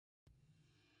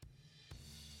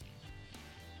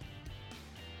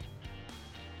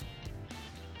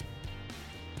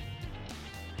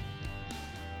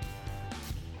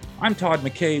I'm Todd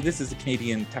McKay. This is the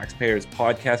Canadian Taxpayers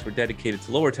Podcast. We're dedicated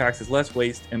to lower taxes, less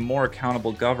waste, and more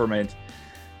accountable government.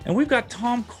 And we've got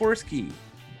Tom Korski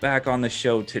back on the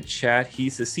show to chat.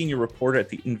 He's a senior reporter at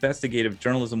the investigative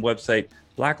journalism website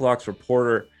Blacklock's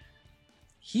Reporter.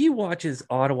 He watches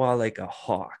Ottawa like a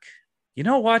hawk. You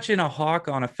know, watching a hawk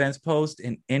on a fence post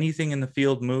and anything in the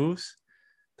field moves?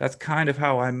 That's kind of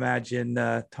how I imagine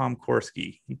Tom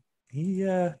Korski.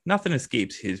 He nothing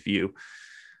escapes his view.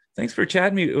 Thanks for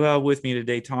chatting with me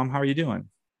today, Tom. How are you doing?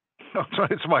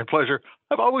 It's my pleasure.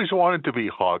 I've always wanted to be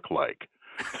hawk-like.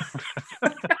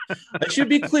 I should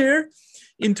be clear,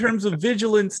 in terms of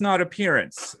vigilance, not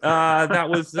appearance. That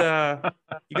was, you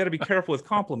got to be careful with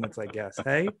compliments, I guess,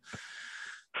 hey?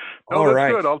 No, all that's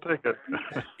right. Good. I'll take it.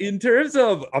 In terms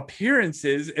of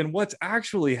appearances and what's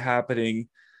actually happening,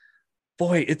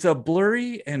 boy, it's a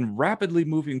blurry and rapidly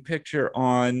moving picture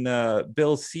on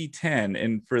Bill C-10.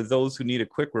 And for those who need a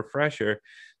quick refresher,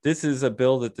 this is a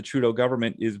bill that the Trudeau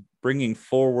government is bringing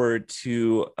forward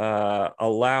to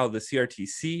allow the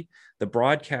CRTC, the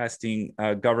broadcasting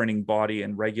governing body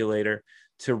and regulator,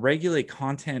 to regulate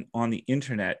content on the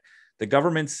internet. The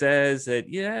government says that,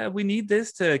 yeah, we need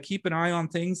this to keep an eye on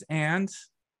things and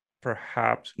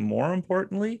perhaps more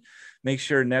importantly, make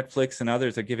sure Netflix and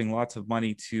others are giving lots of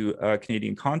money to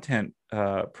Canadian content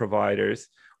providers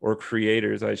or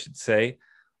creators, I should say.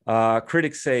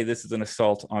 Critics say this is an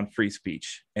assault on free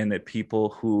speech and that people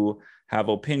who have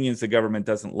opinions the government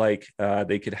doesn't like,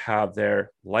 they could have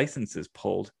their licenses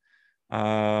pulled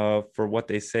for what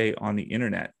they say on the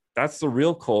internet. That's the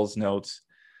real Coles Notes.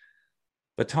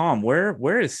 But Tom,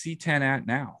 where is C-10 at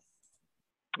now?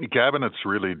 Cabinet's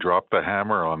really dropped the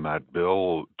hammer on that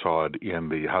bill, Todd, in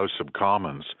the House of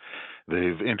Commons.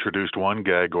 They've introduced one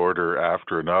gag order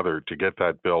after another to get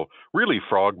that bill really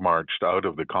frog-marched out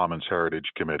of the Commons Heritage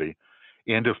Committee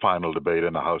into final debate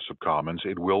in the House of Commons.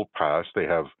 It will pass. They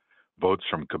have votes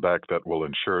from Quebec that will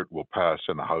ensure it will pass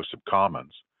in the House of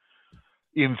Commons.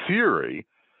 In theory,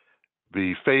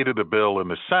 the fate of the bill in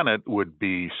the Senate would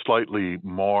be slightly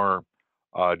more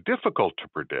difficult to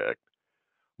predict,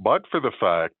 but for the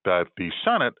fact that the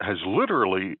Senate has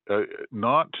literally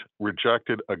not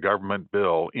rejected a government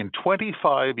bill in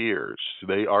 25 years.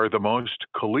 They are the most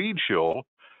collegial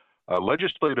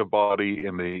legislative body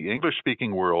in the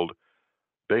English-speaking world.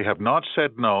 They have not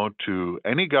said no to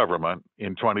any government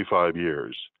in 25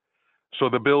 years. So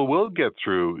the bill will get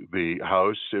through the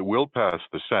House. It will pass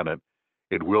the Senate.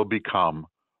 It will become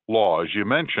law. As you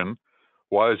mentioned,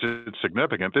 why is it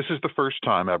significant? This is the first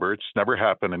time ever. It's never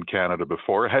happened in Canada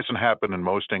before. It hasn't happened in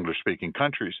most English-speaking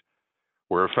countries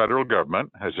where a federal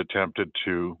government has attempted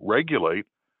to regulate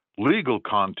legal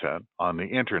content on the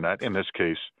internet, in this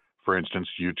case, for instance,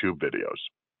 YouTube videos.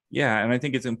 Yeah, and I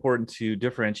think it's important to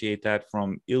differentiate that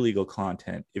from illegal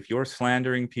content. If you're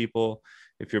slandering people,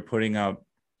 if you're putting up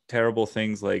terrible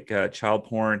things like child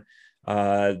porn,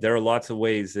 there are lots of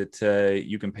ways that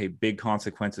you can pay big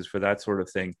consequences for that sort of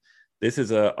thing. This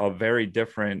is a very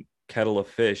different kettle of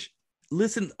fish.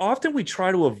 Listen, often we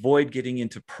try to avoid getting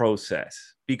into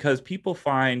process because people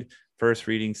find first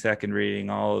reading, second reading,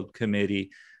 all of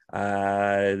committee,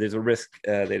 there's a risk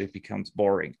that it becomes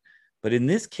boring. But in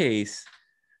this case,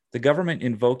 the government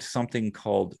invoked something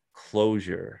called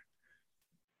closure.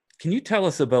 Can you tell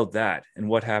us about that and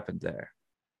what happened there?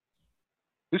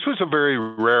 This was a very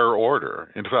rare order.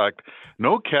 In fact,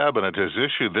 no cabinet has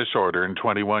issued this order in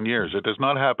 21 years. It does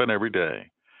not happen every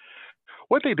day.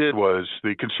 What they did was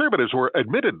the Conservatives were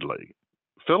admittedly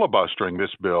filibustering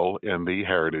this bill in the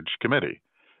Heritage Committee.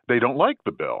 They don't like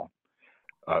the bill.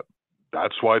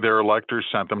 That's why their electors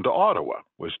sent them to Ottawa,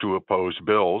 was to oppose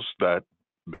bills that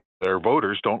their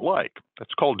voters don't like.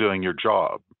 That's called doing your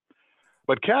job.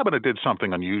 But cabinet did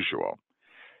something unusual.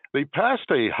 They passed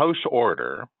a House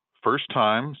order, first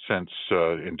time since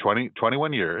in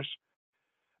 21 years,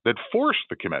 that forced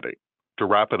the committee to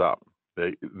wrap it up.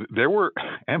 There were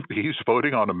MPs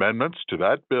voting on amendments to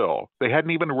that bill they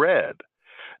hadn't even read.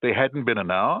 They hadn't been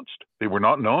announced. They were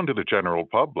not known to the general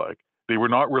public. They were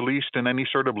not released in any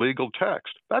sort of legal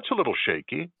text. That's a little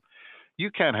shaky. You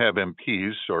can't have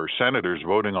MPs or senators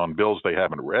voting on bills they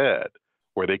haven't read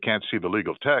where they can't see the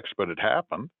legal text, but it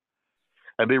happened.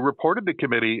 And they reported the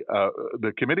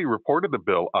committee reported the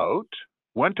bill out,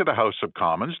 went to the House of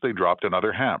Commons, they dropped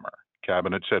another hammer.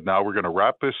 Cabinet said, now we're going to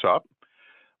wrap this up.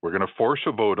 We're going to force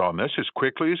a vote on this as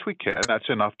quickly as we can. That's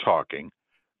enough talking.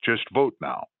 Just vote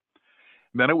now.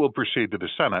 Then it will proceed to the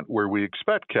Senate, where we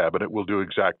expect Cabinet will do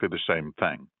exactly the same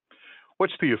thing.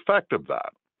 What's the effect of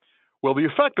that? Well, the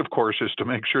effect, of course, is to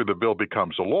make sure the bill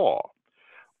becomes a law.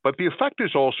 But the effect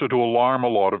is also to alarm a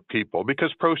lot of people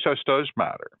because process does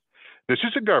matter. This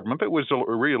is a government that was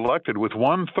reelected with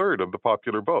 1/3 of the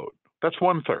popular vote. That's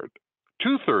 1/3.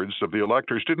 2/3 of the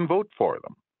electors didn't vote for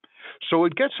them. So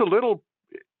it gets a little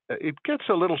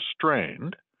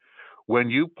strained when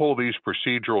you pull these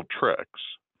procedural tricks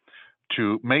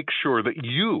to make sure that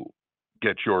you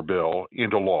get your bill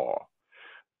into law.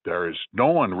 There is no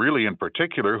one really in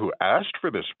particular who asked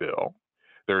for this bill.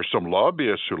 There are some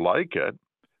lobbyists who like it.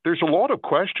 There's a lot of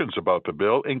questions about the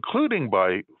bill, including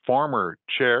by former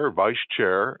chair, vice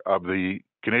chair of the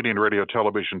Canadian Radio,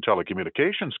 Television,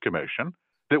 Telecommunications Commission,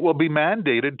 that will be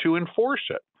mandated to enforce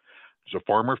it. As a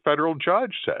former federal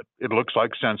judge said, it looks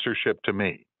like censorship to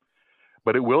me,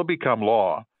 but it will become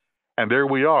law. And there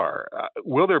we are.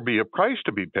 Will there be a price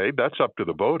to be paid? That's up to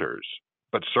the voters.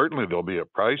 But certainly there'll be a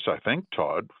price, I think,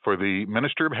 Todd, for the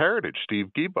Minister of Heritage,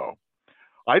 Steve Guilbeault.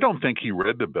 I don't think he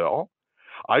read the bill.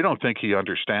 I don't think he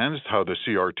understands how the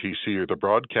CRTC or the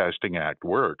Broadcasting Act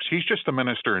works. He's just the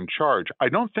minister in charge. I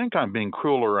don't think I'm being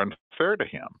cruel or unfair to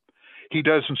him. He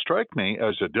doesn't strike me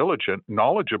as a diligent,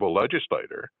 knowledgeable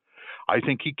legislator. I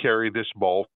think he carried this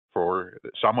ball for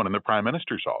someone in the Prime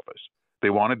Minister's office. They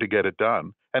wanted to get it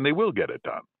done, and they will get it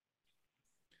done.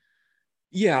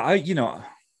 Yeah,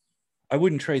 I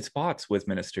wouldn't trade spots with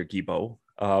Minister Guilbeault.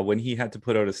 When he had to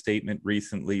put out a statement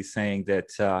recently saying that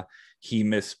he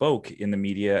misspoke in the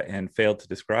media and failed to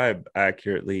describe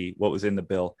accurately what was in the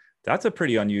bill. That's a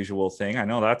pretty unusual thing. I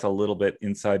know that's a little bit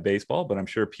inside baseball, but I'm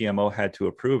sure PMO had to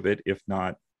approve it, if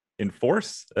not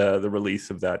enforce the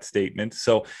release of that statement.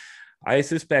 So I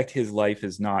suspect his life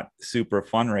is not super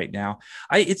fun right now.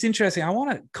 It's interesting. I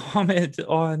want to comment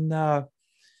on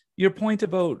your point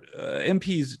about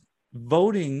MPs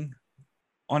voting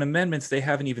on amendments they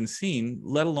haven't even seen,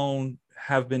 let alone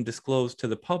have been disclosed to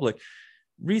the public.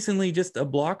 Recently, just a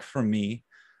block from me,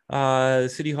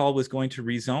 City Hall was going to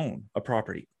rezone a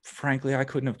property. Frankly, I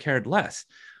couldn't have cared less.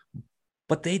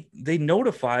 But they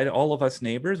notified all of us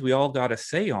neighbors. We all got a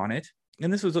say on it.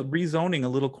 And this was rezoning a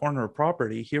little corner of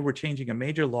property. Here we're changing a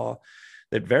major law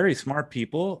that very smart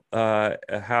people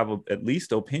have at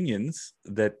least opinions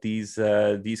that these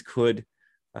laws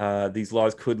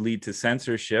could lead to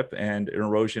censorship and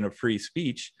erosion of free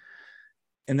speech.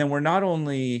 And then we're not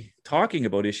only talking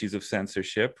about issues of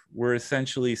censorship, we're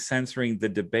essentially censoring the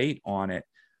debate on it.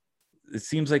 It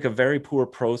seems like a very poor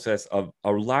process of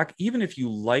a lack, even if you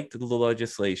liked the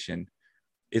legislation,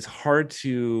 it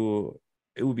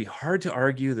would be hard to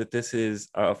argue that this is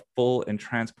a full and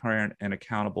transparent and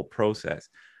accountable process.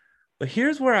 But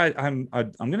here's where I'm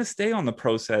going to stay on the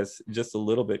process just a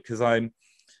little bit, because I'm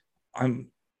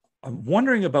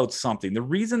wondering about something. The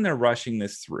reason they're rushing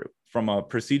this through from a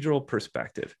procedural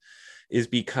perspective is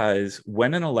because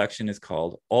when an election is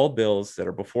called, all bills that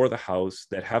are before the House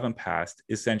that haven't passed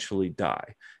essentially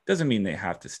die. Doesn't mean they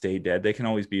have to stay dead. They can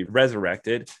always be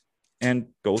resurrected and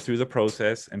go through the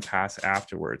process and pass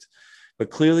afterwards. But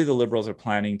clearly the Liberals are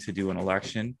planning to do an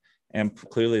election, and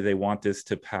clearly they want this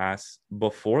to pass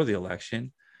before the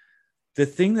election. The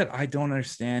thing that I don't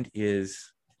understand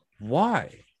is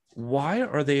why? Why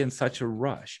are they in such a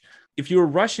rush? If you were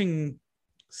rushing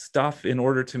stuff in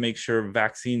order to make sure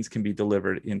vaccines can be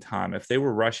delivered in time, if they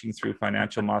were rushing through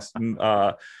financial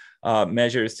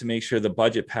measures to make sure the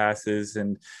budget passes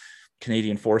and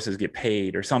Canadian forces get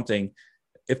paid or something,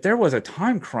 if there was a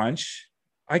time crunch,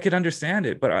 I could understand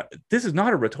it. But this is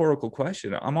not a rhetorical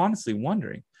question. I'm honestly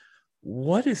wondering,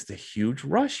 what is the huge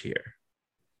rush here?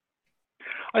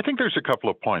 I think there's a couple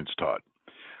of points, Todd.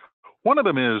 One of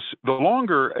them is the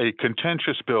longer a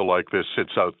contentious bill like this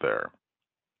sits out there,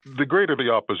 the greater the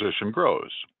opposition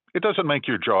grows. It doesn't make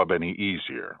your job any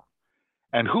easier.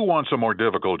 And who wants a more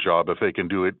difficult job if they can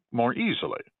do it more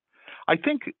easily? I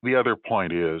think the other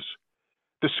point is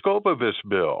the scope of this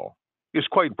bill is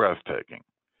quite breathtaking.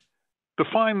 The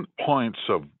fine points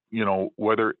of,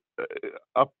 whether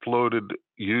uploaded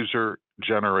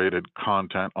user-generated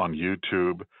content on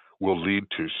YouTube will lead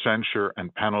to censure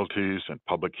and penalties and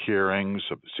public hearings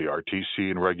of the CRTC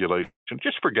and regulation.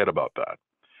 Just forget about that.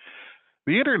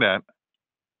 The internet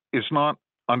is not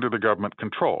under the government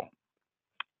control.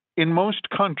 In most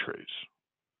countries,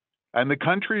 and the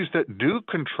countries that do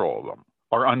control them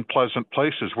are unpleasant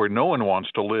places where no one wants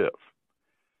to live.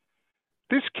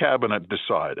 This cabinet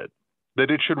decided that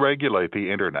it should regulate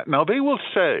the internet. Now, they will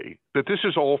say that this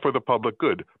is all for the public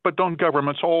good, but don't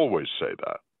governments always say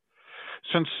that?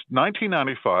 Since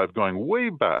 1995, going way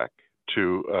back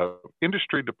to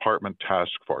Industry Department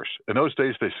Task Force, in those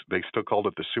days they still called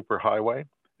it the superhighway,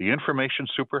 the information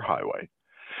superhighway.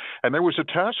 And there was a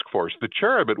task force. The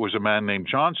chair of it was a man named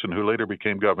Johnson, who later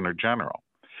became Governor General.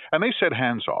 And they said,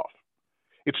 hands off.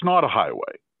 It's not a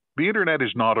highway. The internet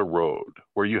is not a road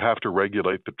where you have to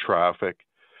regulate the traffic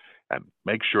and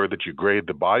make sure that you grade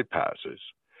the bypasses.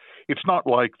 It's not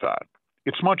like that.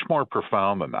 It's much more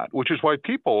profound than that, which is why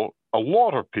people, a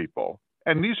lot of people,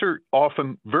 and these are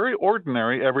often very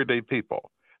ordinary, everyday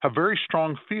people, have very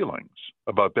strong feelings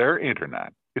about their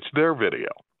internet. It's their video.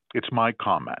 It's my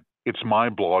comment. It's my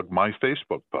blog, my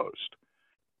Facebook post.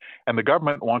 And the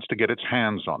government wants to get its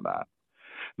hands on that.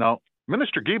 Now,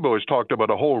 Minister Guilbeault has talked about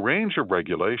a whole range of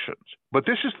regulations, but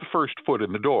this is the first foot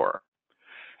in the door.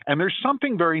 And there's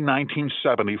something very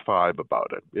 1975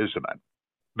 about it, isn't it?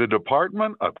 The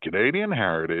Department of Canadian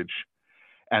Heritage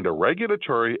and a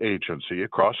regulatory agency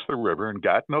across the river in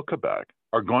Gatineau, Quebec,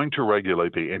 are going to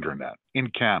regulate the internet in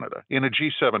Canada, in a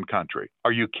G7 country.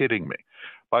 Are you kidding me?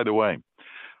 By the way,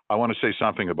 I want to say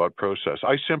something about process.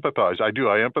 I sympathize. I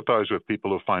empathize with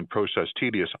people who find process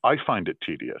tedious. I find it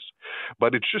tedious.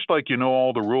 But it's just like you know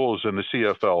all the rules in the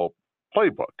CFL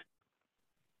playbook.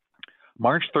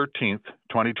 March 13th,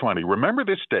 2020. Remember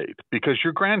this date because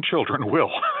your grandchildren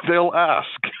will. They'll ask.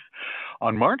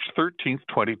 On March 13th,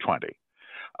 2020,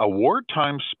 a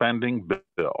wartime spending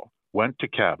bill went to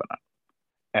Cabinet,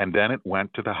 and then it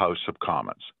went to the House of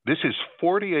Commons. This is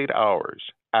 48 hours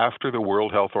after the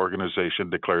World Health Organization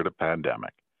declared a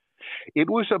pandemic. It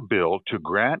was a bill to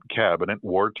grant Cabinet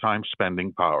wartime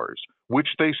spending powers, which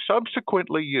they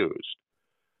subsequently used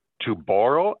to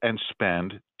borrow and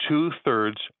spend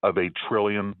 2/3 of $1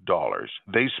 trillion.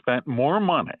 They spent more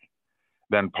money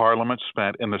than Parliament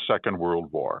spent in the Second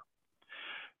World War.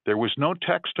 There was no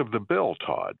text of the bill,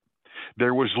 Todd.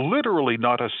 There was literally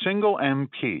not a single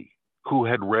MP who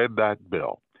had read that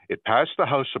bill. It passed the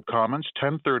House of Commons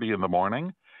 10:30 in the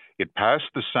morning. It passed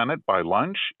the Senate by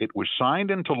lunch. It was signed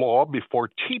into law before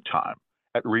tea time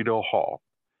at Rideau Hall.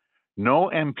 No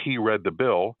MP read the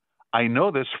bill. I know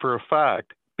this for a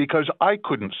fact because I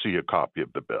couldn't see a copy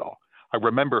of the bill. I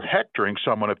remember hectoring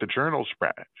someone at the Journals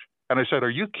branch, and I said,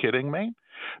 "Are you kidding me?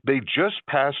 They just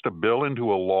passed a bill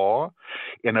into a law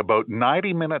in about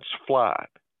 90 minutes flat."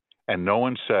 And no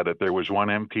one said it. There was one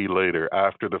MP later,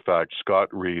 after the fact, Scott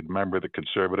Reid, member of the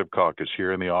Conservative caucus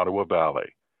here in the Ottawa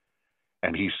Valley.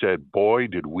 And he said, boy,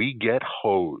 did we get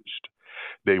hosed.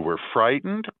 They were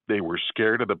frightened. They were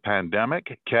scared of the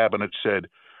pandemic. Cabinet said,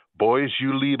 boys,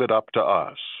 you leave it up to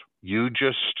us. You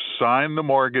just sign the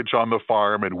mortgage on the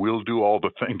farm and we'll do all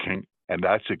the thinking. And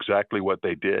that's exactly what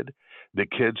they did. The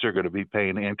kids are going to be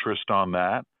paying interest on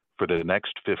that for the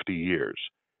next 50 years.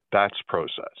 That's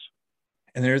process.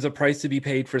 And there's a price to be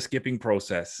paid for skipping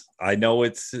process. I know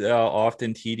it's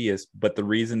often tedious, but the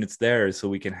reason it's there is so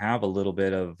we can have a little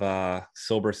bit of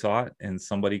sober thought and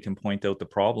somebody can point out the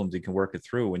problems. You can work it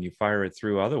through. When you fire it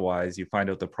through, otherwise you find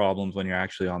out the problems when you're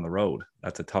actually on the road.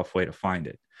 That's a tough way to find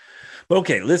it. But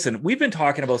okay, listen, we've been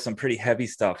talking about some pretty heavy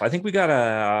stuff. I think we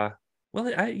got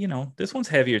this one's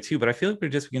heavier too, but I feel like we're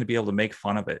just going to be able to make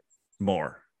fun of it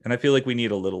more. And I feel like we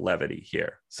need a little levity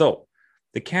here. So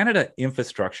the Canada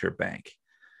Infrastructure Bank.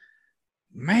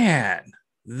 Man,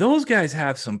 those guys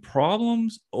have some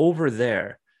problems over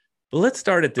there. But let's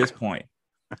start at this point.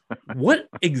 What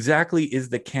exactly is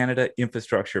the Canada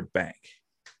Infrastructure Bank?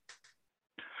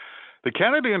 The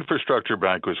Canada Infrastructure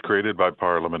Bank was created by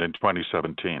Parliament in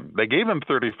 2017. They gave them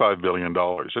 $35 billion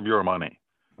of your money.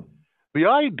 The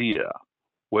idea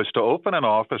was to open an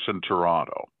office in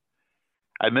Toronto,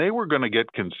 and they were going to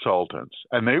get consultants,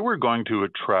 and they were going to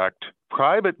attract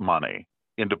private money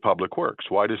into public works.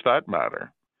 Why does that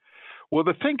matter? Well,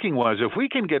 the thinking was if we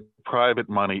can get private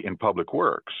money in public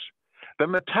works,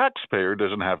 then the taxpayer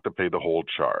doesn't have to pay the whole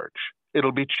charge.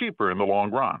 It'll be cheaper in the long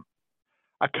run.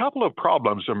 A couple of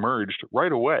problems emerged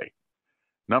right away.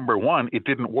 Number one, it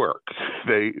didn't work.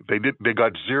 They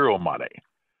got zero money.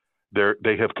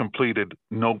 They have completed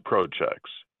no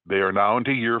projects. They are now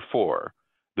into year 4.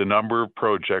 The number of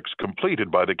projects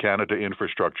completed by the Canada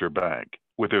Infrastructure Bank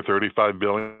with their $35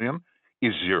 billion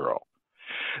is 0.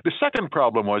 The second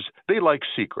problem was they like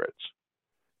secrets.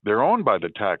 They're owned by the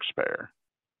taxpayer.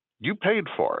 You paid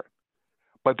for it,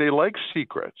 but they like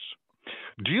secrets.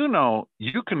 Do you know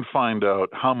you can find out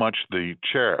how much the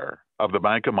chair of the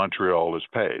Bank of Montreal is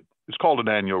paid? It's called an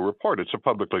annual report. It's a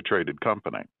publicly traded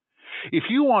company. If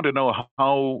you want to know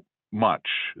how much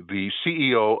the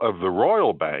CEO of the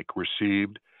Royal Bank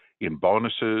received in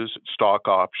bonuses, stock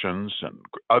options, and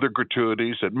other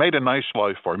gratuities that made a nice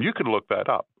life for him, you can look that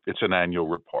up. It's an annual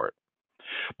report.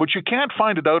 But you can't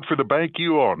find it out for the bank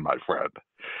you own, my friend.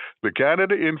 The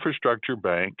Canada Infrastructure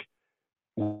Bank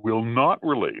will not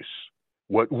release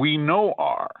what we know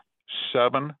are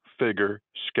 7-figure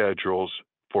schedules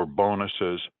for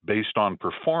bonuses based on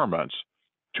performance,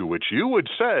 to which you would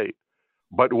say,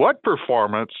 but what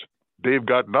performance? They've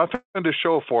got nothing to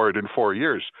show for it in 4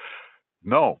 years.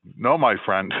 No, no, my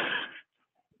friend.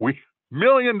 We $1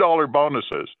 million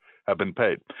bonuses have been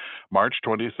paid. March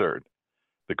 23rd,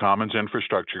 the Commons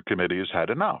Infrastructure Committee has had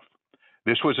enough.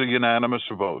 This was a unanimous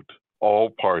vote. All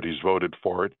parties voted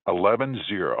for it,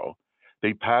 11-0.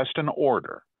 They passed an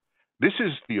order. This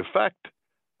is the effect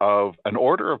of an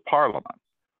order of Parliament,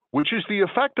 which is the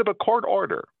effect of a court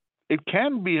order. It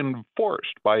can be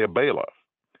enforced by a bailiff.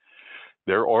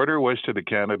 Their order was to the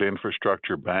Canada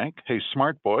Infrastructure Bank, hey,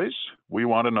 smart boys, we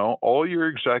want to know all your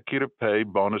executive pay,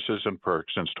 bonuses, and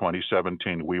perks since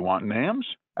 2017. We want names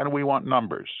and we want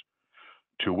numbers.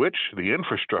 To which the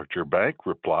Infrastructure Bank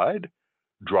replied,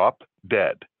 drop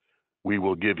dead. We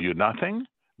will give you nothing.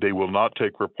 They will not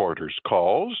take reporters'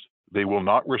 calls. They will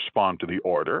not respond to the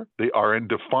order. They are in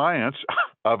defiance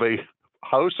of a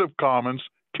House of Commons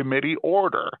committee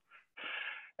order.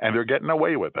 And they're getting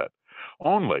away with it.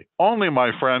 Only,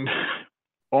 my friend,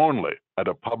 only at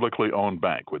a publicly owned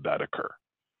bank would that occur.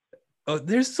 Oh,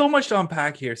 there's so much to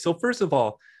unpack here. So first of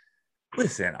all,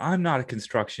 listen, I'm not a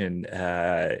construction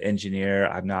engineer.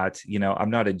 I'm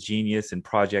not a genius in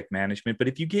project management. But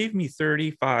if you gave me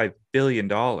 $35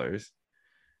 billion,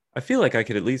 I feel like I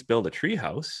could at least build a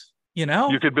treehouse. You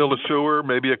could build a sewer,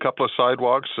 maybe a couple of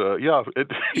sidewalks.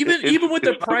 Even with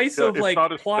the price of like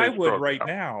plywood right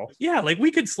now. Yeah, like we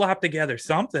could slap together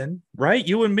something, right?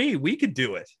 You and me, we could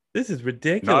do it. This is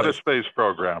ridiculous. Not a space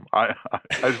program.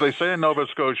 As they say in Nova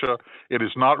Scotia, it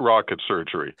is not rocket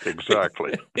surgery.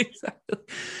 Exactly. Exactly.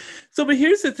 So, but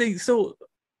here's the thing. So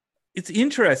it's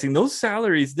interesting. Those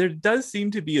salaries, there does seem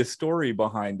to be a story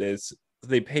behind this.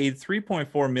 They paid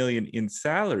 $3.4 million in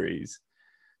salaries,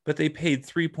 but they paid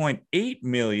 $3.8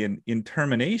 million in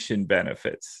termination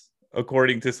benefits,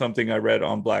 according to something I read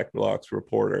on Blacklock's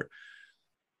Reporter.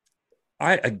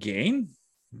 Nobody's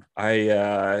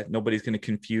going to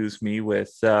confuse me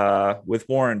with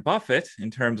Warren Buffett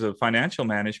in terms of financial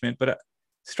management, but it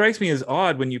strikes me as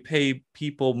odd when you pay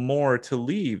people more to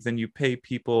leave than you pay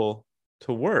people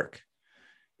to work.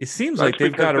 It seems like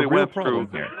they've got a real problem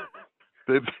here.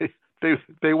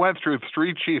 They went through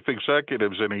 3 chief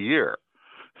executives in a year.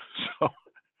 So,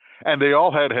 and they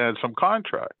all had some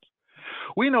contracts.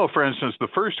 We know, for instance, the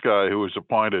first guy who was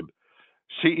appointed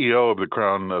CEO of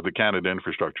the Canada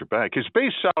Infrastructure Bank, his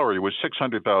base salary was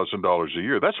 $600,000 a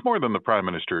year. That's more than the Prime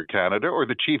Minister of Canada or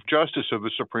the Chief Justice of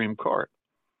the Supreme Court.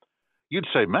 You'd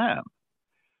say, man,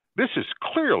 this is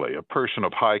clearly a person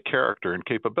of high character and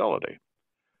capability.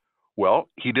 Well,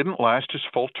 he didn't last his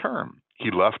full term.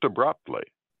 He left abruptly.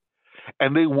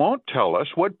 And they won't tell us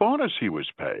what bonus he was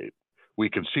paid. We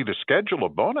can see the schedule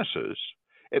of bonuses.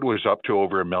 It was up to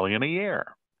over $1 million a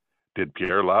year. Did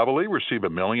Pierre Lavallee receive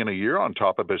 $1 million a year on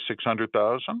top of his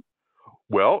 $600,000?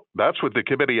 Well, that's what the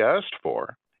committee asked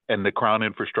for, and the Crown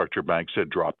Infrastructure Bank said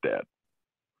drop dead.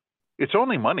 It's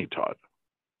only money, Todd.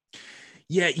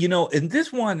 Yeah, and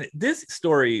this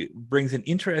story brings an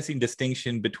interesting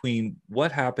distinction between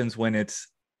what happens when it's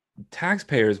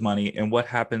taxpayers' money and what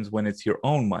happens when it's your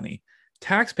own money.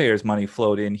 Taxpayers' money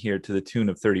flowed in here to the tune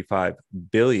of $35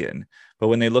 billion. But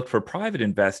when they looked for private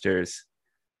investors,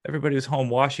 everybody was home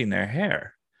washing their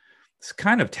hair. It's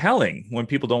kind of telling when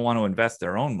people don't want to invest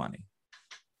their own money.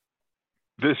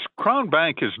 This Crown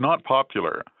Bank is not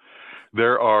popular.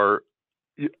 There are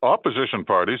opposition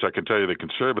parties, I can tell you the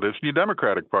Conservatives, the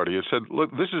Democratic Party has said,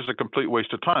 look, this is a complete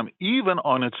waste of time, even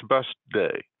on its best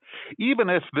day.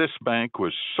 Even if this bank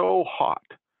was so hot,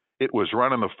 it was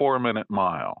running the 4-minute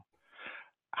mile.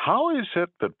 How is it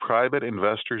that private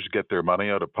investors get their money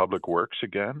out of public works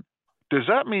again? Does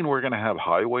that mean we're going to have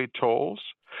highway tolls?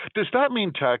 Does that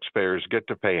mean taxpayers get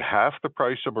to pay half the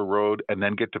price of a road and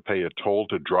then get to pay a toll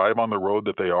to drive on the road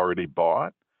that they already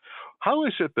bought? How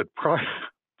is it that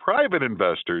private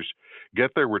investors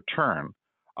get their return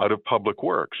out of public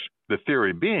works? The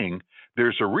theory being,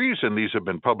 there's a reason these have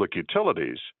been public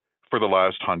utilities for the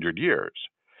last 100 years.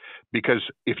 Because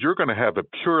if you're going to have a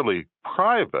purely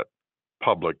private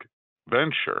public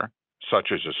venture,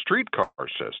 such as a streetcar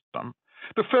system,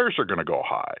 the fares are going to go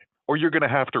high, or you're going to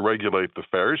have to regulate the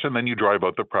fares, and then you drive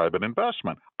out the private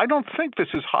investment. I don't think this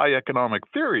is high economic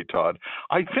theory, Todd.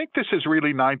 I think this is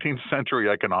really 19th century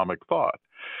economic thought.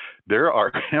 There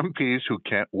are MPs who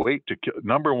can't wait to kill.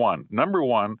 Number one,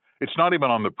 it's not even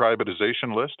on the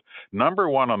privatization list. Number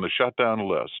one on the shutdown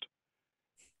list.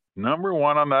 Number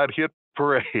one on that hit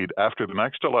parade after the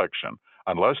next election,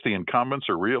 unless the incumbents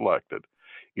are reelected,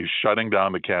 is shutting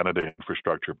down the Canada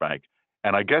Infrastructure Bank.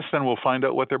 And I guess then we'll find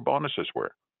out what their bonuses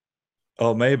were.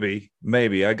 Oh, maybe.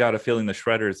 I got a feeling the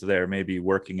shredders there may be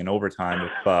working in overtime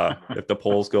if the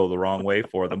polls go the wrong way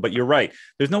for them. But you're right.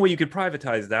 There's no way you could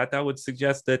privatize that. That would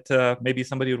suggest that maybe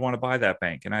somebody would want to buy that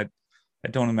bank, and I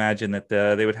don't imagine that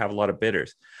they would have a lot of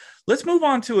bidders. Let's move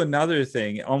on to another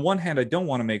thing. On one hand, I don't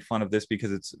want to make fun of this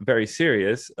because it's very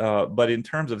serious, but in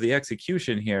terms of the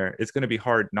execution here, it's going to be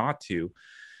hard not to.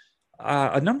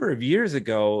 A number of years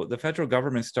ago, the federal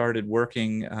government started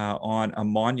working on a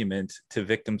monument to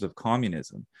victims of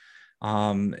communism.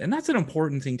 And that's an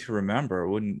important thing to remember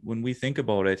when we think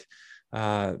about it.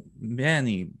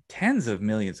 Many tens of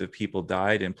millions of people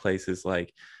died in places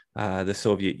like the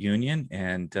Soviet Union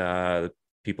and the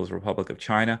People's Republic of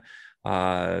China.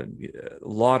 A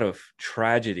lot of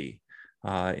tragedy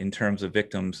in terms of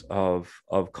victims of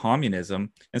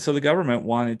communism. And so the government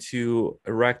wanted to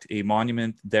erect a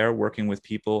monument there, working with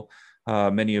people,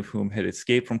 many of whom had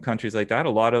escaped from countries like that. A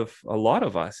lot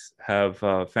of us have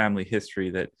family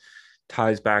history that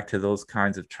ties back to those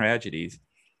kinds of tragedies.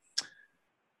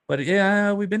 But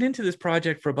yeah, we've been into this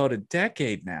project for about a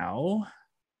decade now.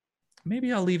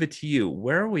 Maybe I'll leave it to you.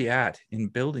 Where are we at in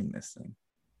building this thing?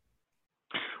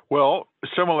 Well,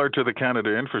 similar to the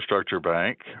Canada Infrastructure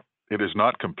Bank, it is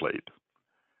not complete.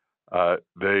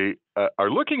 They are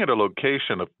looking at a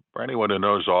location. For anyone who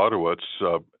knows Ottawa,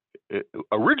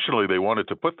 originally they wanted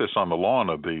to put this on the lawn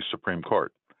of the Supreme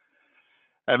Court,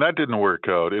 and that didn't work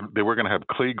out. They were going to have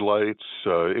Klieg lights.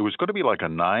 It was going to be like a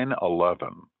 9/11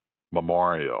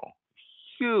 memorial,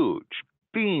 huge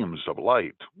beams of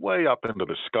light way up into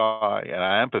the sky, and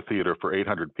an amphitheater for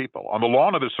 800 people on the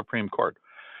lawn of the Supreme Court.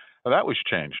 Now, that was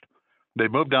changed. They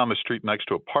moved down the street next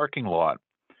to a parking lot.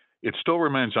 It still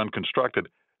remains unconstructed.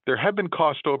 There have been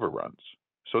cost overruns.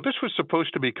 So this was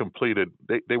supposed to be completed.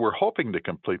 They were hoping to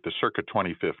complete the circa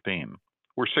 2015.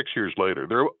 We're 6 years later.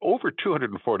 They're over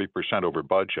 240% over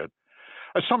budget.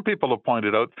 As some people have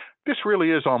pointed out, this really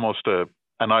is almost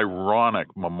an ironic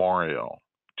memorial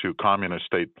to communist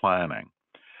state planning.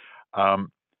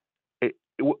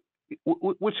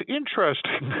 What's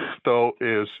interesting, though,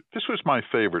 is this was my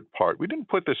favorite part. We didn't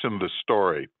put this in the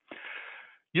story.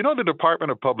 You know, the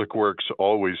Department of Public Works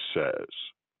always says,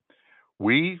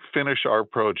 we finish our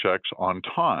projects on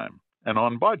time and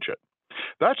on budget.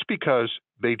 That's because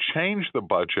they change the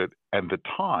budget and the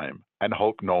time and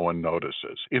hope no one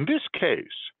notices. In this case,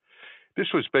 this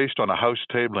was based on a House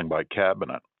tabling by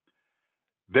Cabinet.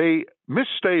 They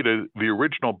misstated the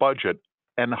original budget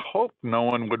and hoped no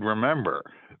one would remember.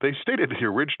 They stated the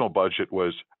original budget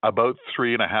was about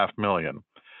 $3.5 million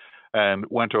and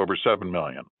went over $7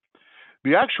 million.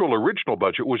 The actual original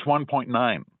budget was $1.9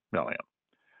 million.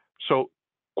 So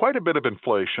quite a bit of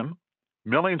inflation.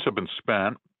 Millions have been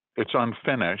spent. It's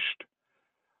unfinished.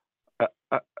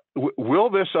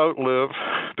 Will this outlive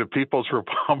the People's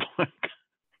Republic?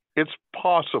 It's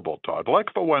possible, Todd. Lech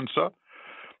Walesa,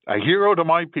 a hero to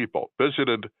my people,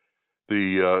 visited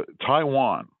the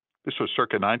Taiwan. This was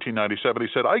circa 1997. He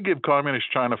said, I give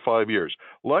Communist China 5 years.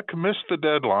 Lech missed the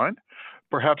deadline,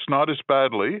 perhaps not as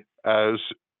badly as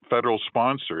federal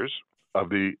sponsors of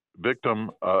the victim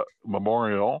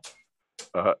memorial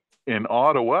in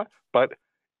Ottawa, but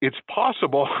it's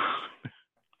possible.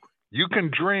 You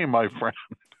can dream, my friend,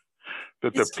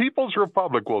 that the People's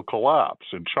Republic will collapse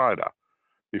in China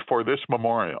before this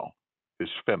memorial is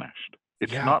finished.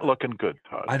 It's not looking good,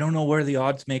 Todd. I don't know where the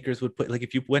odds makers would put. Like,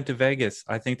 if you went to Vegas,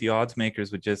 I think the odds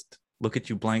makers would just look at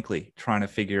you blankly, trying to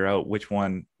figure out which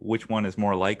one is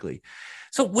more likely.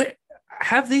 So,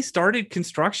 have they started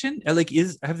construction? Like,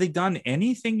 have they done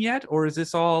anything yet, or is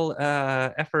this all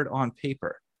effort on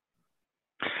paper?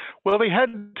 Well, they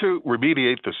had to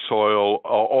remediate the soil,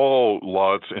 all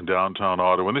lots in downtown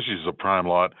Ottawa, and this is a prime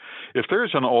lot. If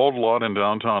there's an old lot in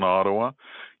downtown Ottawa,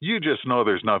 you just know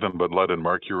there's nothing but lead and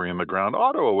mercury in the ground.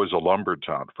 Ottawa was a lumber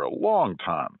town for a long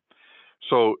time.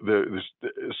 So this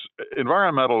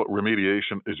environmental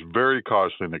remediation is very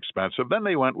costly and expensive. Then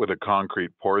they went with a concrete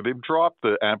pour. They've dropped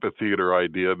the amphitheater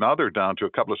idea. Now they're down to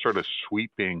a couple of sort of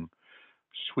sweeping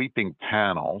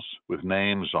panels with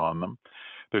names on them.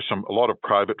 There's a lot of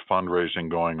private fundraising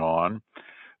going on.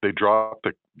 They dropped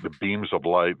the beams of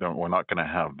light. We're not going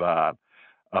to have that.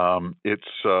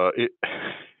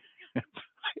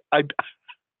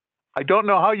 I don't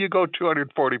know how you go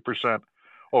 240%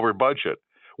 over budget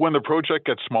when the project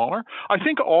gets smaller. I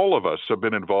think all of us have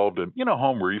been involved in,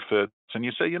 home refits, and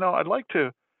you say, I'd like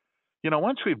to,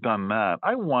 once we've done that,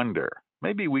 I wonder,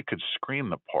 maybe we could screen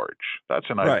the porch. That's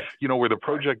an idea. Right. Where the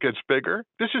project gets bigger.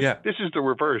 This is the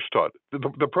reverse, Todd.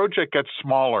 The project gets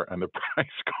smaller and the price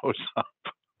goes up.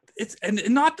 And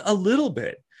not a little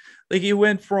bit. Like, you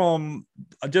went from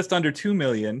just under 2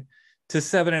 million to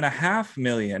 7.5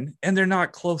 million, and they're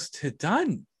not close to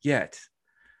done yet.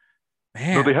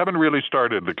 Man. No, they haven't really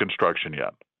started the construction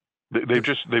yet.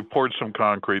 They've poured some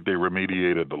concrete. They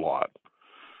remediated the lot.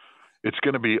 It's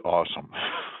going to be awesome.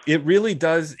 It really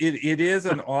does. It is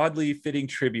an oddly fitting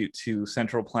tribute to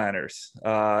central planners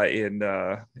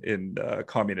in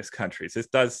communist countries. This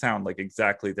does sound like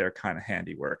exactly their kind of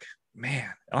handiwork. Man,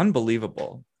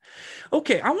 unbelievable.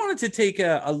 Okay, I wanted to take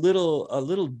a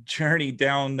little journey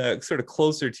down sort of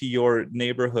closer to your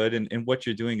neighborhood and what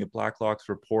you're doing at Blacklock's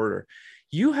Reporter.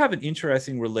 You have an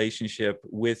interesting relationship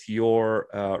with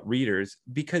your readers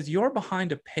because you're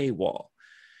behind a paywall.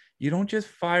 You don't just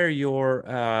fire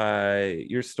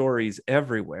your stories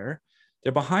everywhere.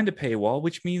 They're behind a paywall,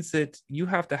 which means that you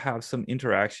have to have some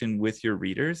interaction with your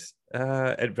readers.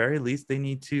 At very least, they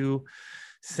need to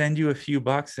send you a few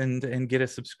bucks and get a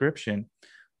subscription.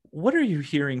 What are you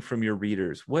hearing from your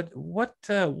readers? What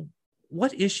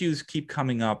issues keep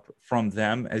coming up from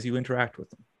them as you interact with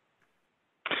them?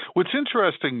 What's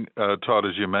interesting, Todd,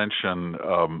 as you mentioned,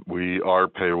 we are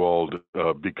paywalled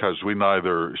because we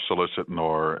neither solicit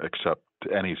nor accept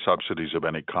any subsidies of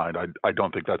any kind. I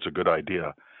don't think that's a good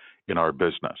idea in our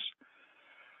business.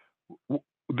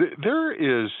 There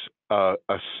is a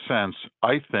sense,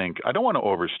 I think, I don't want to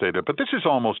overstate it, but this is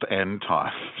almost end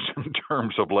times in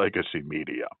terms of legacy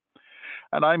media.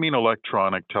 And I mean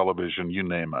electronic television, you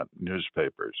name it,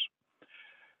 newspapers.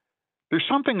 There's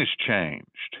something has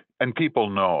changed, and people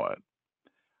know it.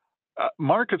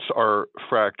 Markets are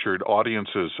fractured,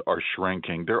 audiences are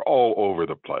shrinking, they're all over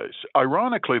the place.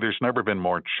 Ironically, there's never been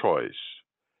more choice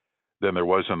than there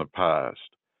was in the past.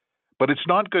 But it's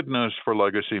not good news for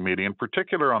legacy media, in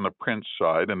particular on the print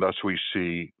side, and thus we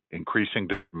see increasing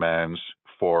demands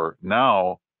for,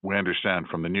 now we understand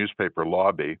from the newspaper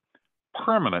lobby,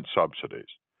 permanent subsidies.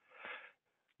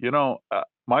 You know,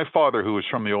 my father, who was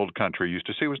from the old country, used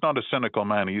to say, he was not a cynical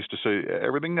man. He used to say,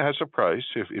 everything has a price.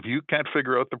 If you can't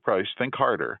figure out the price, think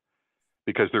harder,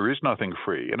 because there is nothing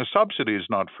free. And a subsidy is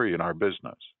not free in our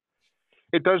business.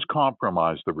 It does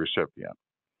compromise the recipient.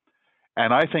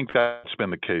 And I think that's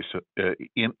been the case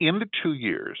in the 2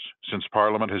 years since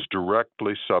Parliament has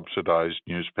directly subsidized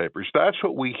newspapers. That's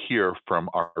what we hear from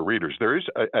our readers. There is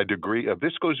a degree of,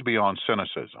 this goes beyond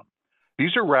cynicism.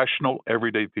 These are rational,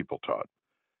 everyday people, Todd.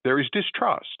 There is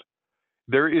distrust.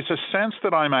 There is a sense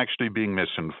that I'm actually being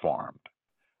misinformed.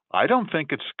 I don't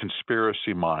think it's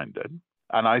conspiracy-minded,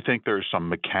 and I think there are some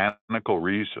mechanical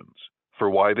reasons for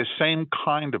why the same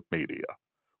kind of media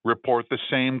report the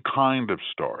same kind of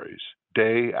stories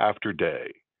day after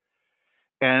day,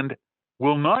 and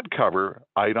will not cover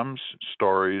items,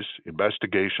 stories,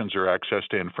 investigations, or access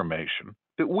to information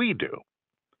that we do.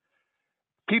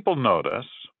 People notice,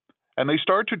 and they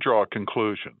start to draw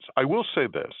conclusions. I will say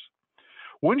this.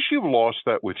 Once you've lost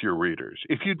that with your readers,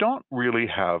 if you don't really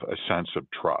have a sense of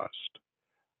trust,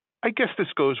 I guess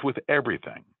this goes with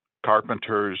everything,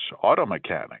 carpenters, auto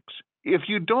mechanics. If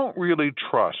you don't really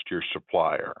trust your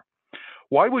supplier,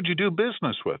 why would you do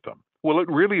business with them? Well, it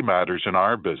really matters in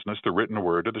our business, the written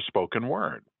word or the spoken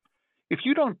word. If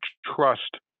you don't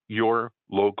trust your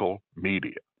local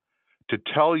media to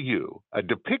tell you a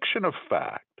depiction of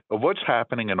fact of what's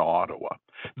happening in Ottawa,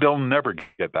 they'll never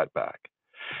get that back.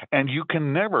 And you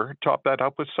can never top that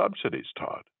up with subsidies,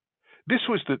 Todd. This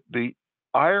was the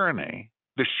irony,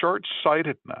 the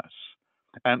short-sightedness,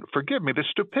 and forgive me, the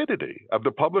stupidity of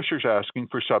the publishers asking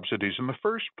for subsidies in the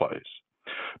first place.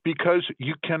 Because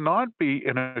you cannot be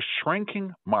in a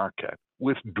shrinking market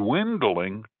with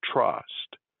dwindling trust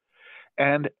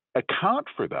and account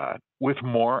for that with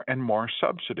more and more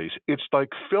subsidies. It's like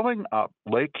filling up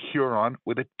Lake Huron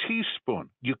with a teaspoon.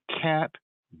 You can't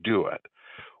do it.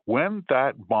 When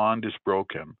that bond is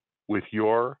broken with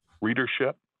your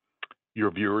readership,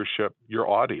 your viewership, your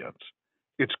audience,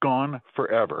 it's gone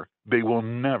forever. They will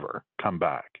never come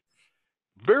back.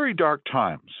 Very dark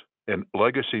times in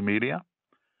legacy media,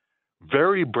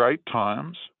 very bright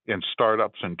times in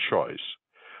startups and choice.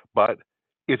 But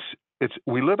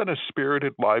we live in a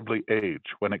spirited, lively age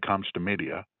when it comes to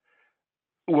media.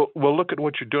 Well, look at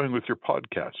what you're doing with your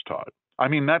podcast, Todd. I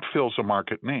mean, that fills a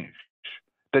market niche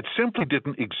that simply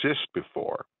didn't exist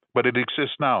before, but it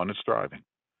exists now and it's thriving.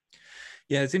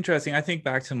 Yeah, it's interesting. I think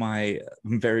back to my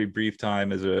very brief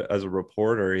time as a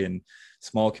reporter in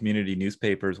small community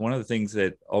newspapers. One of the things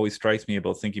that always strikes me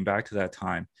about thinking back to that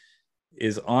time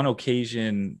is on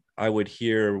occasion, I would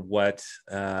hear what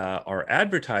our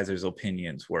advertisers'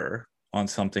 opinions were on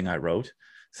something I wrote.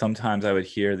 Sometimes I would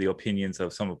hear the opinions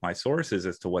of some of my sources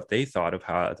as to what they thought of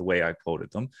how the way I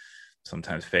quoted them,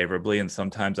 sometimes favorably and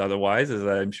sometimes otherwise, as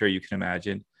I'm sure you can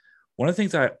imagine. One of the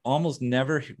things I almost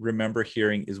never remember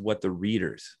hearing is what the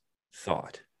readers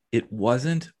thought. It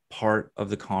wasn't part of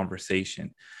the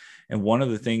conversation. And one of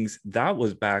the things that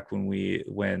was back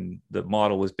when the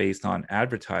model was based on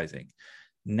advertising.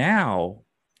 Now,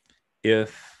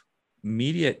 if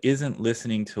media isn't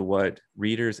listening to what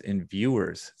readers and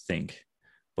viewers think,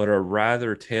 but are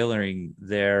rather tailoring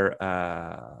their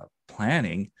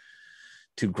planning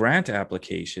to grant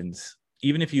applications,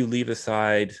 even if you leave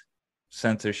aside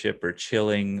censorship or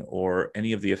chilling or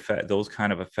any of the those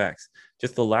kind of effects,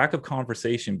 just the lack of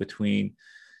conversation between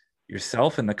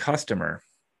yourself and the customer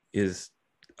is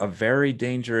a very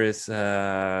dangerous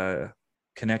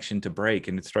connection to break.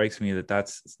 And it strikes me that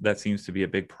that seems to be a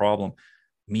big problem.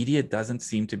 Media doesn't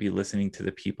seem to be listening to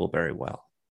the people very well.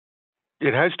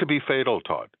 It has to be fatal,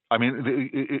 Todd. I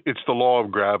mean, it's the law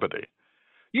of gravity.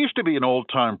 Used to be an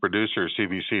old-time producer,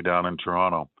 CBC down in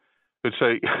Toronto, who'd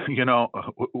say,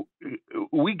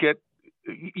 we get,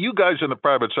 you guys in the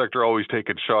private sector always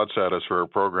taking shots at us for our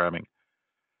programming.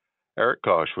 Eric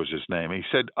Koch was his name. He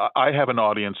said, I have an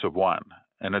audience of one,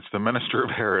 and it's the Minister of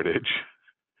Heritage,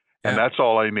 and that's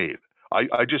all I need.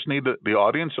 I just need the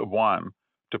audience of one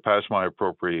to pass my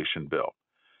appropriation bill.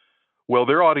 Well,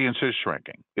 their audience is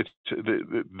shrinking. It's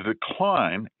the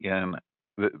decline in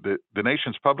the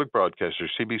nation's public broadcaster,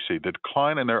 CBC, the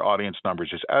decline in their audience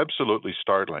numbers is absolutely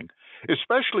startling,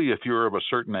 especially if you're of a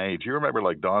certain age. You remember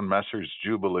like Don Messer's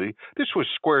Jubilee? This was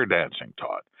square dancing,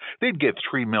 Todd. They'd get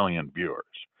 3 million viewers.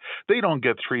 They don't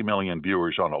get 3 million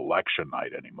viewers on election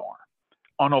night anymore.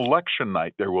 On election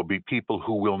night, there will be people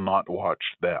who will not watch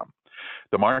them.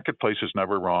 The marketplace is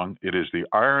never wrong. It is the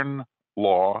iron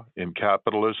law in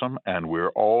capitalism, and we're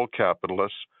all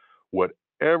capitalists.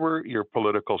 Whatever your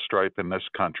political stripe in this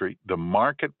country, the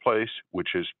marketplace,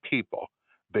 which is people,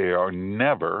 they are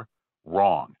never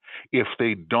wrong. If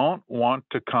they don't want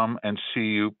to come and see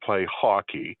you play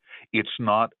hockey, it's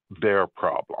not their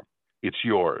problem. It's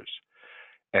yours.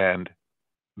 And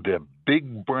the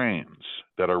big brains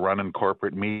that are running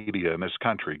corporate media in this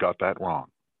country got that wrong.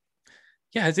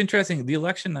 Yeah, it's interesting. The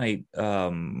election night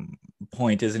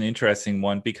point is an interesting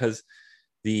one because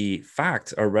the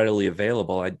facts are readily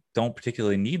available. I don't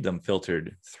particularly need them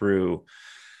filtered through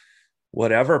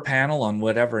whatever panel on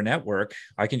whatever network.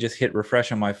 I can just hit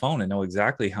refresh on my phone and know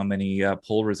exactly how many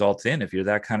poll results in. If you're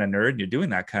that kind of nerd and you're doing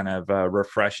that kind of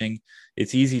refreshing,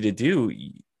 it's easy to do.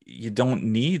 You don't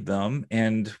need them.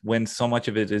 And when so much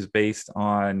of it is based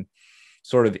on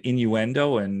sort of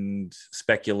innuendo and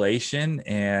speculation,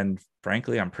 and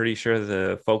frankly, I'm pretty sure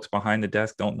the folks behind the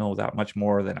desk don't know that much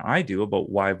more than I do about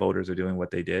why voters are doing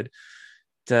what they did.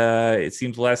 It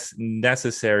seems less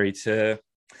necessary to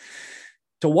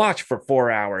watch for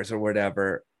 4 hours or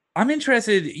whatever. I'm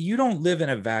interested. You don't live in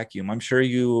a vacuum. I'm sure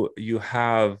you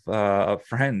have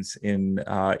friends in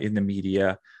the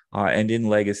media and in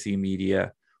legacy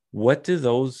media. What are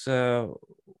those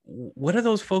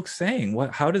folks saying?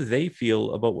 How do they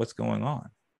feel about what's going on?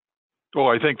 Well,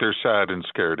 I think they're sad and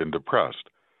scared and depressed.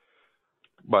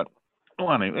 But,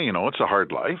 it's a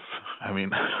hard life. I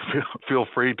mean, feel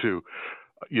free to,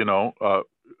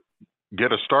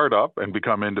 get a startup and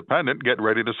become independent, get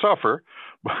ready to suffer.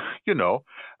 This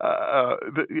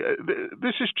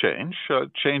is change.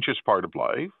 Change is part of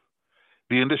life.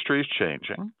 The industry is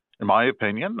changing. In my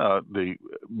opinion, the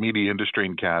media industry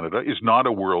in Canada is not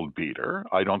a world beater.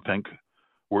 I don't think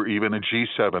we're even a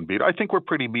G7 beater. I think we're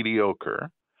pretty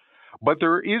mediocre. But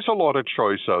there is a lot of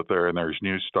choice out there, and there's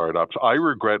new startups. I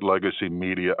regret legacy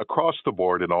media across the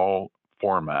board in all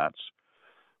formats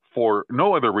for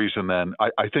no other reason than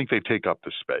I think they take up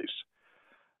the space.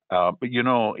 But,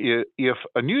 if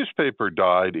a newspaper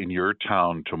died in your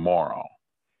town tomorrow,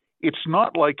 it's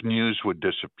not like news would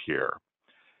disappear.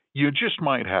 You just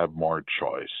might have more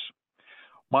choice.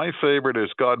 My favorite is,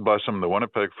 God bless them, the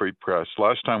Winnipeg Free Press.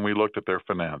 Last time we looked at their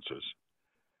finances,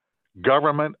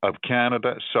 Government of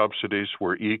Canada subsidies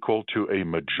were equal to a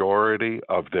majority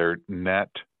of their net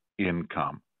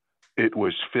income. It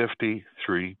was 53%.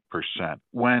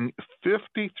 When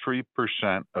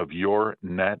 53% of your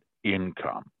net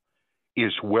income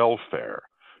is welfare,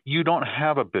 you don't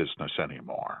have a business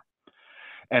anymore.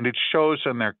 And it shows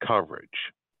in their coverage.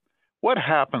 What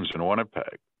happens in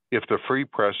Winnipeg if the Free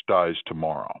Press dies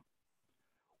tomorrow?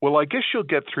 Well, I guess you'll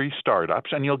get 3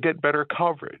 startups and you'll get better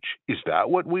coverage. Is that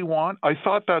what we want? I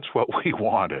thought that's what we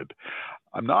wanted.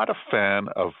 I'm not a fan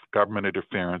of government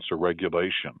interference or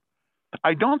regulation.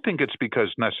 I don't think it's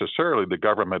because necessarily the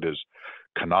government is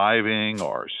conniving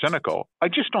or cynical. I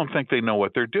just don't think they know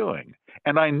what they're doing.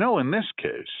 And I know in this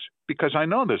case, because I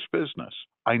know this business,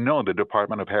 I know the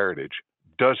Department of Heritage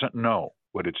doesn't know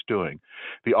what it's doing.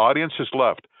 The audience is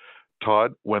left.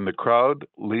 Todd, when the crowd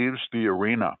leaves the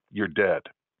arena, you're dead.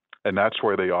 And that's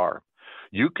where they are.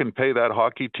 You can pay that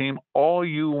hockey team all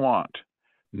you want.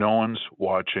 No one's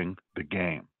watching the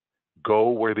game. Go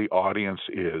where the audience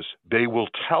is. They will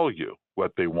tell you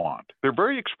what they want. They're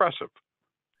very expressive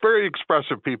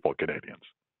people, Canadians.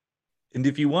 And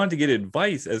if you want to get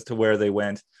advice as to where they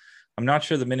went, I'm not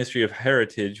sure the Ministry of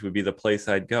Heritage would be the place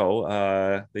I'd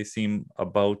go. They seem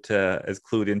about as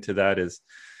clued into that as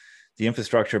the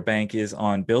infrastructure bank is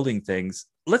on building things.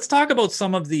 Let's talk about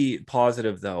some of the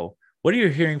positive, though. What are you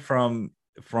hearing from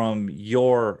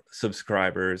your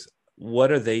subscribers?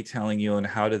 What are they telling you, and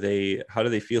how do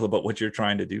they feel about what you're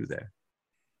trying to do there?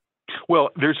 Well,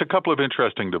 there's a couple of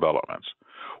interesting developments.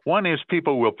 One is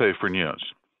people will pay for news.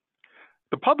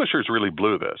 The publishers really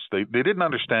blew this. They didn't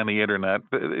understand the internet.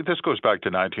 This goes back to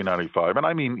 1995. And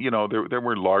I mean, there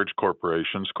were large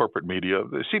corporations, corporate media.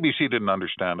 The CBC didn't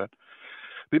understand it.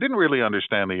 They didn't really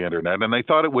understand the internet, and they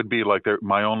thought it would be like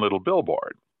my own little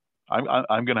billboard.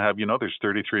 I'm going to have, there's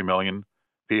 33 million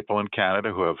people in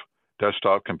Canada who have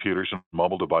desktop computers and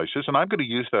mobile devices, and I'm going to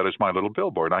use that as my little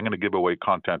billboard. I'm going to give away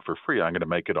content for free. I'm going to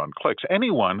make it on clicks.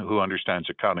 Anyone who understands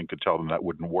accounting could tell them that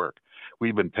wouldn't work.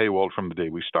 We've been paywalled from the day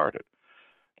we started,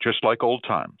 just like old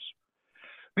times.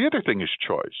 The other thing is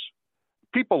choice.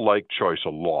 People like choice a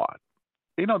lot.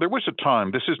 There was a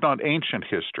time, this is not ancient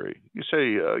history. You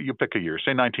say, you pick a year,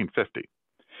 say 1950.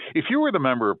 If you were the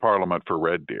member of parliament for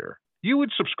Red Deer, you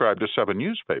would subscribe to 7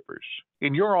 newspapers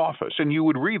in your office, and you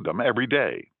would read them every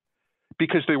day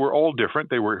because they were all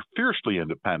different. They were fiercely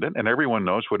independent, and everyone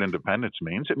knows what independence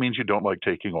means. It means you don't like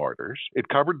taking orders. It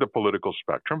covered the political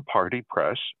spectrum, party,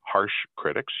 press, harsh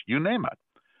critics, you name it.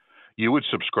 You would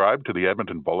subscribe to the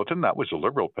Edmonton Bulletin. That was a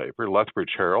Liberal paper.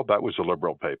 Lethbridge Herald, that was a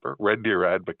Liberal paper. Red Deer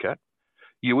Advocate.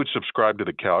 You would subscribe to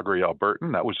the Calgary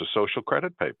Albertan. That was a social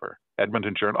credit paper.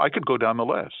 Edmonton Journal. I could go down the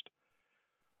list.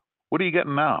 What are you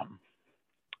getting now?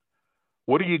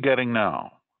 What are you getting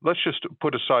now? Let's just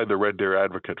put aside the Red Deer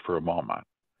Advocate for a moment.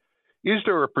 Is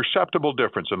there a perceptible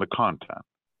difference in the content?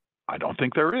 I don't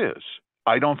think there is.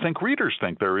 I don't think readers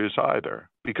think there is either,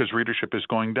 because readership is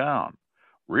going down.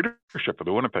 Readership of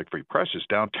the Winnipeg Free Press is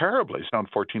down terribly. It's down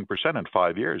 14% in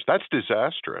 5 years. That's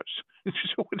disastrous.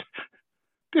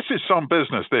 This is some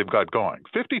business they've got going.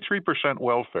 53%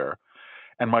 welfare,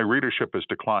 and my readership is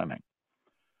declining.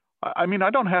 I mean, I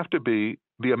don't have to be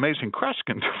the amazing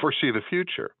Kreskin to foresee the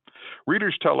future.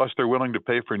 Readers tell us they're willing to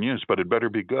pay for news, but it better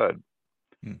be good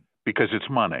because it's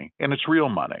money, and it's real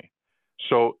money.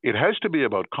 So it has to be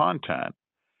about content.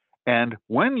 And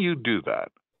when you do that,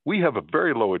 we have a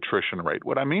very low attrition rate.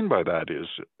 What I mean by that is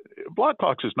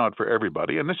Blackhawks is not for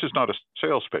everybody, and this is not a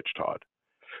sales pitch, Todd.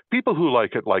 People who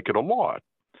like it a lot.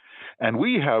 And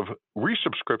we have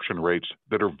resubscription rates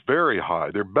that are very high.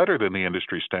 They're better than the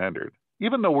industry standard,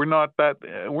 even though we're not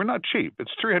cheap.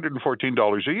 It's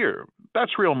 $314 a year.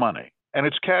 That's real money, and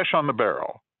it's cash on the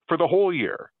barrel for the whole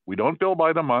year. We don't bill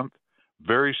by the month.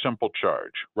 Very simple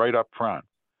charge right up front.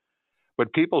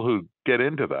 But people who get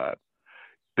into that,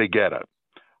 they get it.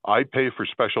 I pay for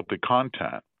specialty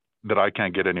content that I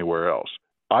can't get anywhere else.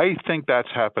 I think that's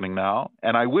happening now,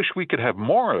 and I wish we could have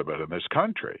more of it in this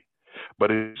country.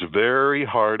 But it's very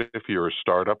hard if you're a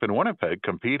startup in Winnipeg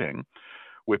competing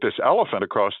with this elephant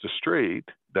across the street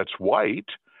that's white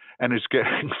and is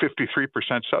getting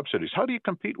 53% subsidies. How do you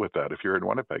compete with that if you're in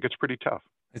Winnipeg? It's pretty tough.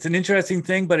 It's an interesting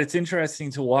thing, but it's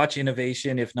interesting to watch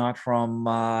innovation, if not from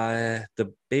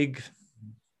the big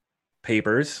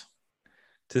papers,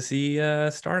 to see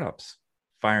startups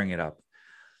firing it up.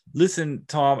 Listen,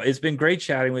 Tom, it's been great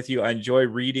chatting with you. I enjoy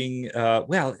reading.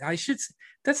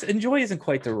 Enjoy isn't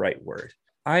quite the right word.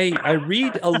 I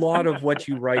read a lot of what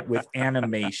you write with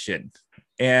animation.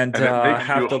 And it makes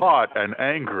you hot and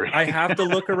angry. I have to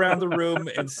look around the room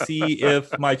and see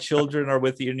if my children are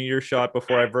within earshot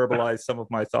before I verbalize some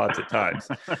of my thoughts at times.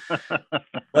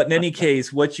 But in any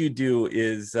case, what you do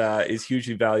is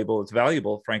hugely valuable. It's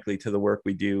valuable, frankly, to the work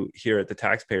we do here at the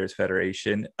Taxpayers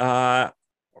Federation.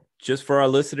 Just for our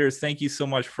listeners, thank you so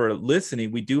much for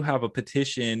listening. We do have a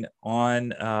petition on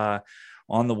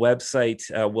the website.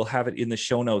 We'll have it in the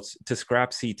show notes to scrap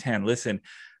C10. Listen,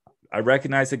 I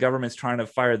recognize the government's trying to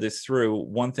fire this through.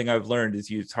 One thing I've learned is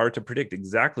it's hard to predict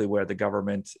exactly where the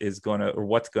government is going to, or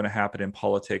what's going to happen in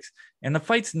politics. And the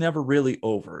fight's never really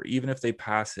over. Even if they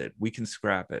pass it, we can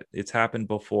scrap it. It's happened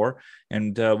before,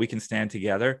 and we can stand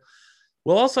together.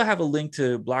 We'll also have a link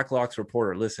to Blacklock's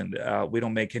reporter. Listen, we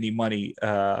don't make any money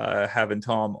having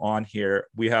Tom on here.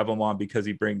 We have him on because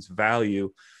he brings value.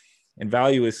 And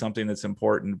value is something that's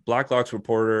important. Blacklock's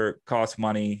reporter costs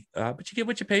money, but you get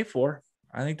what you pay for.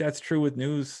 I think that's true with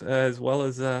news as well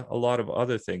as a lot of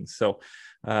other things. So,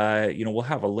 we'll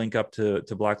have a link up to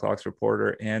Blacklock's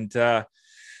reporter. And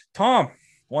Tom,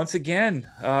 once again,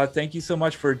 thank you so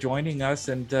much for joining us.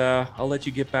 And I'll let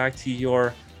you get back to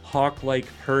your hawk-like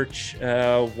perch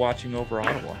watching over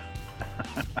Ottawa.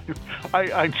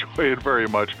 I enjoy it very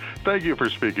much. Thank you for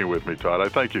speaking with me, Todd. I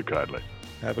thank you kindly.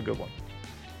 Have a good one.